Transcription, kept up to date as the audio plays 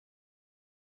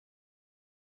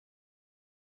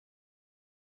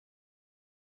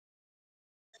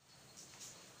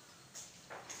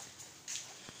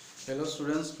Hello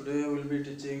students, today we will be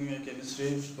teaching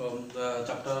chemistry from the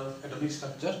chapter atomic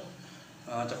structure,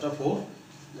 chapter 4.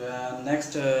 The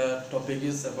next topic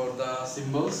is about the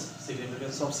symbols,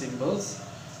 significance of symbols,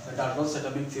 the Dalton's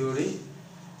atomic theory,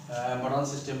 modern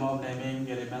system of naming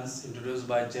elements introduced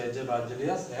by J.J.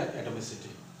 Berzelius and atomicity.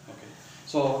 Okay,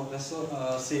 so let's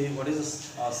see what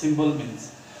is symbol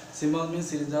means. Symbol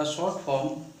means it is the short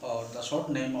form or the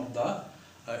short name of the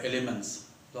elements.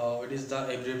 So it is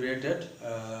the abbreviated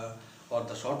or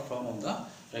the short form of the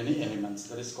any elements,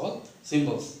 that is called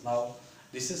symbols. Now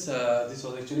this was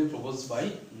actually proposed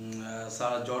by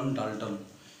Sir John Dalton.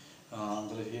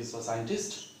 He is a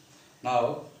scientist.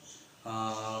 Now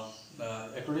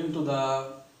according to the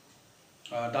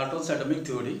Dalton's atomic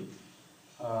theory,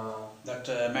 that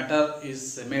matter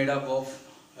is made up of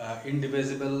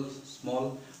indivisible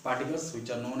small particles which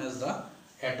are known as the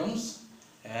atoms,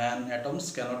 and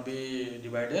atoms cannot be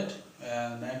divided.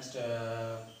 Next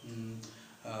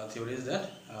theory is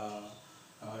that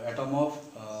atom of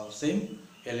same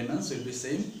elements will be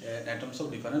same and atoms of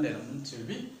different elements will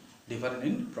be different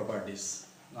in properties.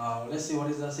 Now let's see what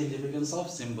is the significance of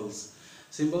symbols.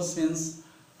 Symbols means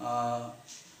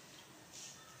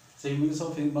significance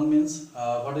of symbol means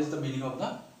what is the meaning of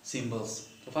the symbols.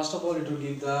 So first of all, it will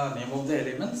give the name of the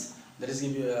elements, that is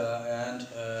give and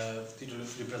it will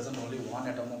represent only one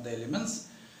atom of the elements,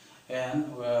 and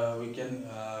we can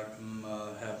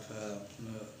have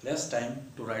less time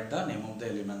to write the name of the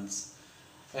elements.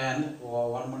 And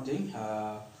one more thing,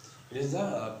 it is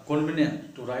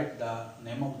convenient to write the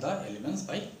name of the elements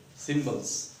by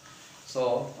symbols.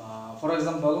 So for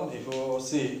example, if you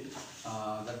see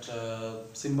that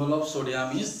symbol of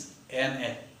sodium is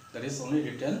Na, that is only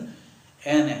written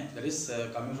Na, that is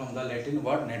coming from the Latin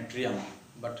word natrium,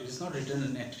 but it is not written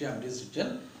in natrium, it is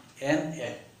written Na,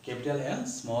 capital N,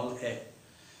 small a.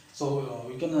 So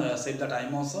we can save the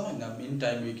time also. In the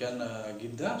meantime, we can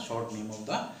give the short name of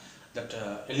the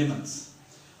elements.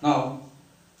 Now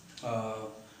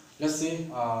let's see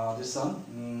this one.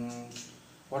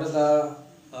 What is the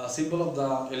symbol of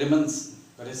the elements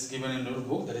that is given in your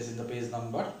book, that is in the page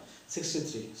number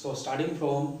 63. So starting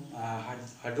from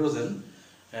hydrogen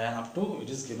and up to, it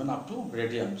is given up to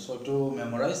radium. So to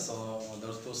memorize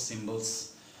those symbols.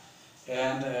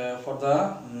 And for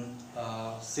the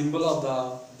symbol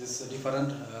of this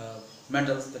different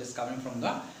metals, that is coming from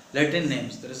the Latin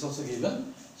names, that is also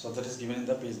given. So that is given in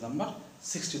the page number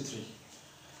 63.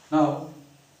 Now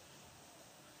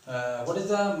what is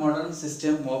the modern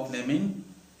system of naming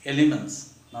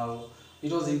elements? Now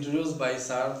it was introduced by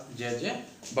Sir J.J.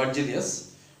 Berzelius.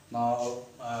 Now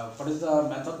what is the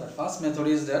method? The first method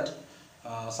is that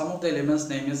some of the elements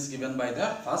name is given by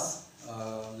the first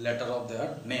letter of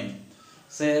their name.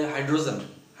 Say hydrogen.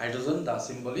 Hydrogen, the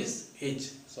symbol is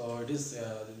H. So it is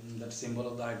that symbol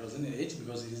of the hydrogen is H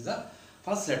because it is the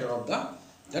first letter of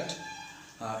that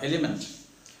element,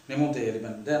 name of the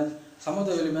element. Then some of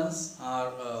the elements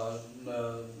are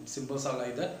symbols are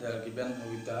like that. They are given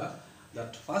with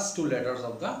that first two letters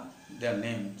of their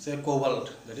name. Say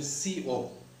cobalt, that is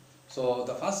CO. So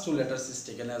the first two letters is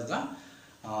taken as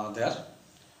their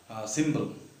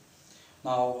symbol.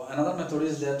 Now another method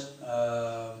is that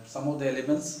some of the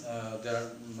elements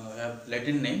have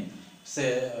Latin name.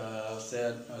 Say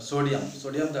sodium.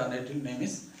 Sodium, the Latin name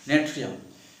is natrium.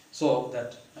 So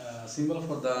that symbol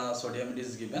for the sodium, it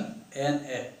is given Na.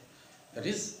 That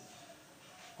is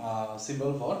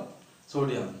symbol for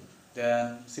sodium.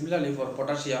 Then similarly for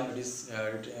potassium, it is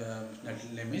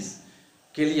Latin name is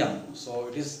Kalium. So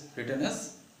it is written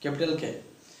as capital K.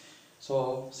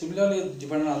 So similarly,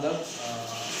 different other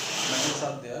metals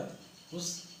are there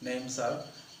whose names are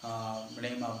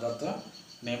name of the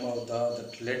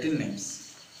Latin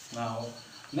names. Now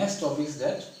next topic is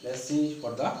that let's see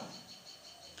for the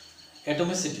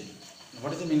atomicity.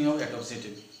 What is the meaning of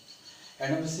atomicity?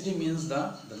 Atomicity means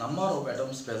the number of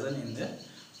atoms present in the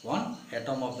one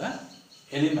atom of the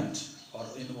element or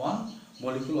in one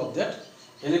molecule of that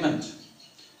element.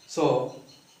 So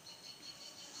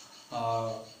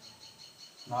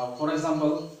now for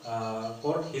example,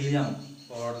 for helium,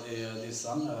 for this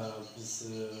one,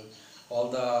 all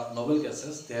the noble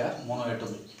gases, they are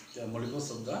monoatomic. The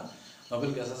molecules of the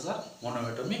noble gases are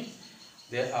monoatomic.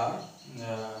 They are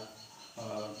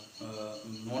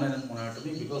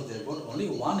monoatomic because they have got only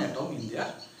one atom in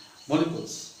their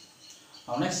molecules.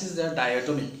 Now next is the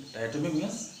diatomic. Diatomic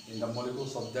means in the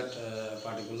molecules of that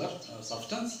particular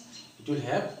substance, it will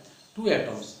have two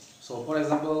atoms. So for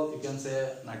example, you can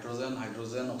say nitrogen,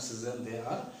 hydrogen, oxygen, they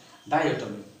are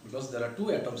diatomic because there are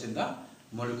two atoms in the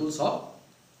molecules of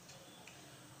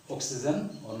oxygen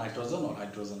or nitrogen or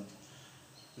hydrogen.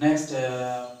 Next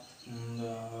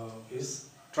is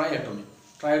triatomic.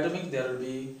 Triatomic, there will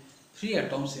be 3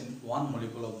 atoms in one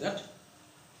molecule of that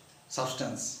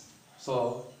substance.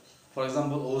 So, for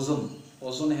example, ozone.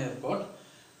 Ozone have got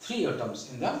 3 atoms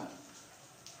in the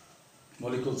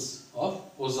molecules of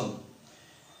ozone.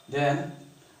 Then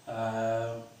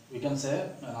we can say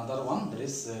another one. There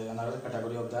is another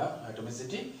category of the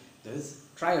atomicity. There is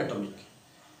triatomic.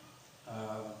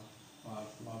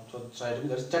 Triatomic.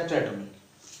 There is tetratomic.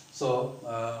 So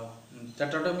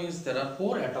tetratomic means there are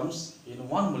 4 atoms in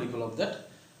one molecule of that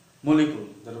molecule.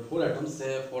 There are 4 atoms.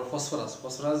 Say for phosphorus.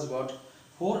 Phosphorus got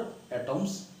 4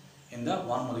 atoms in the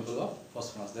one molecule of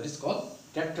phosphorus. That is called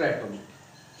tetratomic.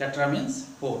 Tetra means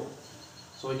 4.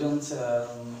 So you can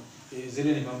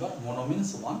easily remember, mono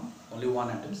means 1, only 1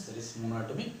 atom, that is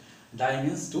monoatomic. Di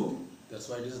means 2, that's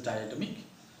why it is diatomic.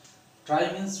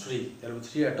 Tri means 3, there will be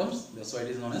 3 atoms, that's why it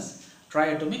is known as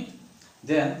triatomic.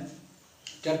 Then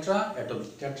tetraatomic.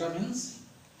 Tetra means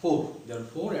 4, there are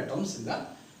 4 atoms in the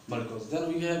molecules. Then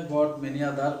we have got many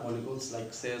other molecules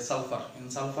like say sulfur. In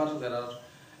sulfur there are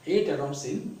 8 atoms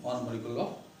in one molecule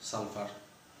of sulfur.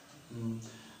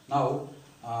 Now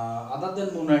other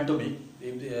than monoatomic,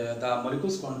 if the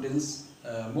molecules contains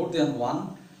more than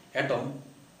 1 atom,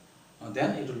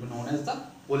 then it will be known as the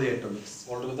polyatomics.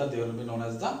 Altogether they will be known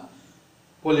as the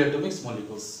polyatomics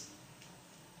molecules.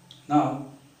 Now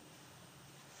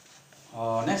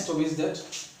next topic is that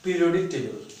periodic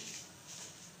table.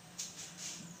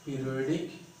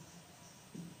 Periodic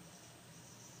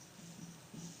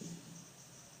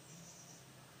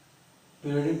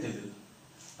table.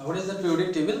 Now what is the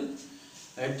periodic table?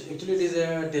 Actually it is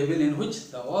a table in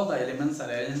which all the elements are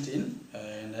arranged in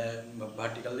a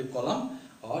vertical column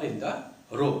or in the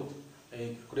row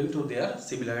according to their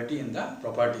similarity in the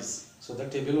properties. So the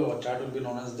table or chart will be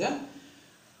known as the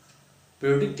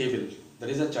periodic table. That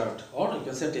is a chart, or you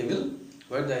can say table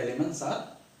where the elements are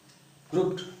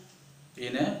grouped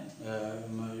in a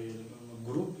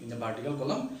group in a vertical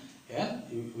column, and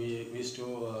we wish to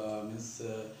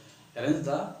arrange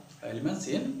the elements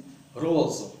in row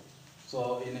also.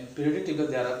 So in a periodic table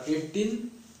there are 18,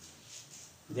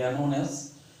 they are known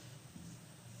as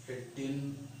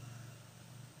 18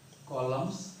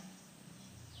 columns.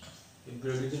 In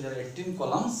periodic table there are 18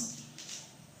 columns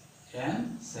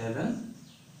and 7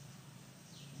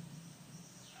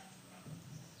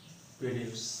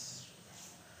 periods.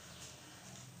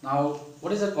 Now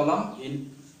what is a column?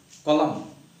 In column,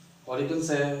 or you can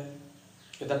say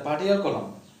the partial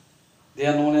column, they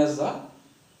are known as the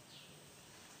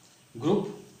group,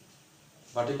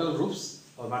 vertical groups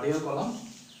or vertical column,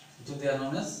 which they are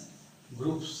known as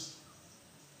groups.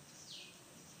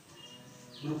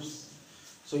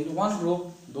 So in one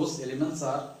group those elements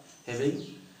are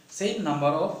having same number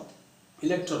of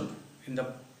electron in the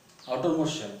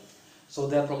outermost shell, so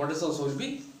their properties also will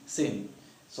be same.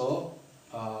 So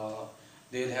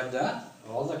they will have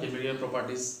all the chemical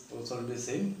properties also will be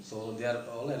same, so they are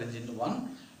all arranged into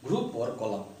one group or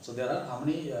column. So there are how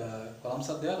many columns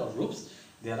are there or groups?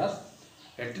 There are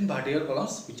 18 vertical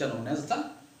columns which are known as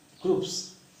the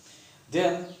groups.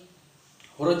 Then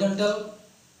horizontal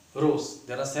rows,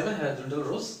 there are 7 horizontal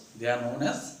rows, they are known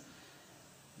as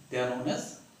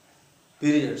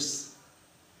periods.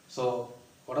 So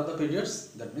what are the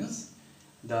periods? That means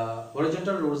the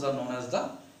horizontal rows are known as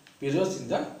the periods in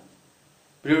the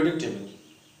periodic table.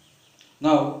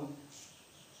 Now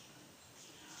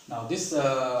this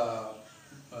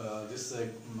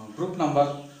group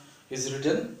number is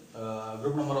written.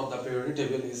 Group number of the periodic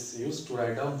table is used to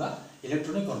write down the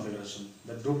electronic configuration,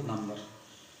 the group number.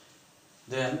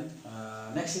 Then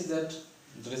next is that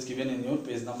is given in your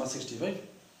page number 65.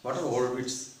 What are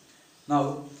orbits?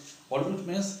 Now orbit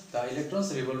means the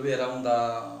electrons revolve around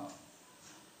the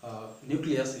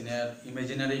nucleus in an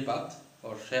imaginary path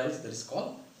or shells, that is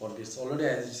called orbits. Already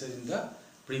I said in the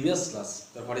previous class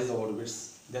that what is the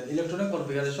orbits. Then electronic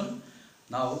configuration.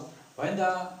 Now when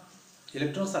the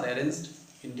electrons are arranged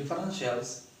in different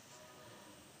shells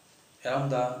around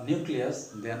the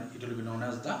nucleus, then it will be known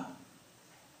as the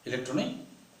electronic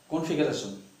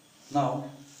configuration. Now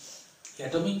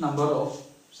atomic number of,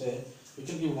 say we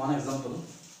can give one example.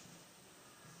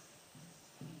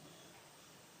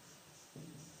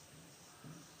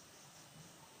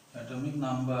 Atomic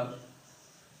number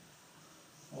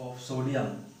of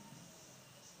sodium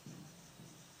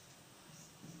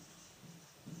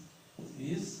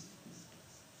is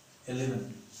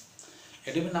 11.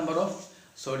 Atomic number of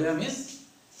sodium is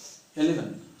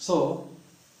 11. So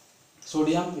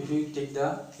sodium, if we take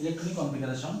the electronic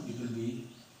configuration, it will be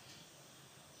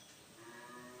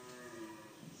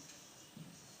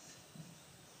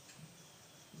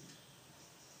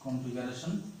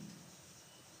configuration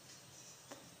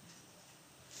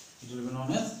it will be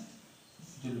known as,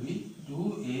 it will be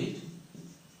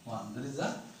 281. That is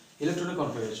the electronic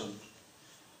configuration.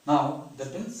 Now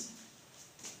that means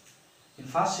in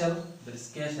first shell, that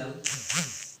is K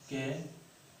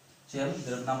shell,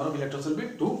 the number of electrons will be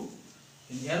 2.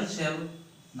 In L shell,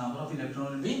 number of electrons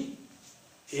will be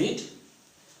 8.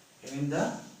 And in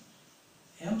the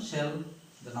M shell,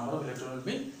 the number of electrons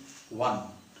will be 1.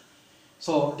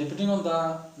 So depending on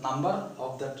the number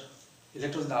of that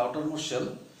electrons in the outermost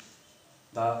shell,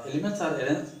 the elements are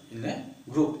arranged in a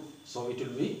group. So it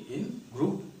will be in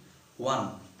group 1.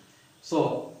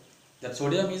 So that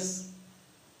sodium is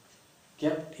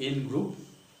kept in group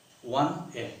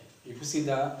 1A. If you see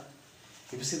the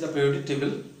periodic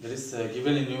table that is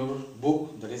given in your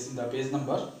book, that is in the page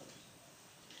number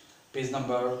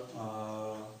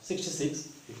 66,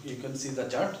 if you can see the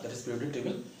chart, that is periodic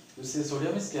table, you see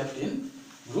sodium is kept in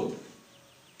group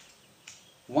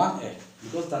 1A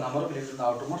because the number of electrons in the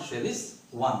outermost shell is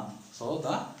 1. So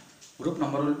the group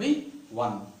number will be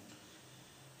 1.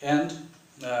 And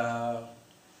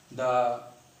the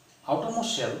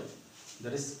outermost shell,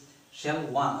 that is shell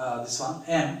 1, this one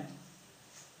M,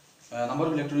 number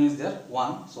of electrons is there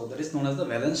 1, so that is known as the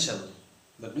valence shell.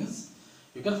 That means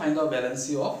you can find the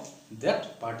valency of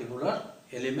that particular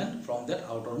element from that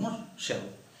outermost shell.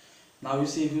 Now you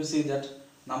see, if you see that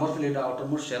number of electrons in the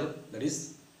outermost shell, that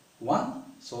is 1,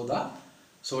 so the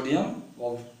sodium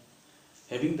of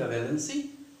having the valency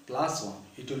plus 1,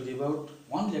 it will give out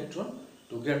 1 electron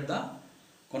to get the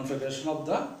configuration of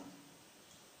the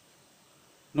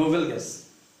noble gas.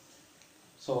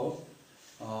 So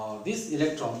this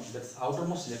electron, that's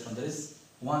outermost electron, that is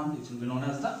 1, it will be known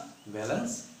as the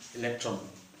valence electron.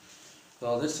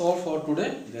 So that's all for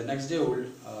today. The next day we will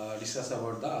discuss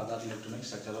about the other electronic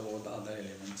structure of all the other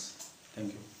elements.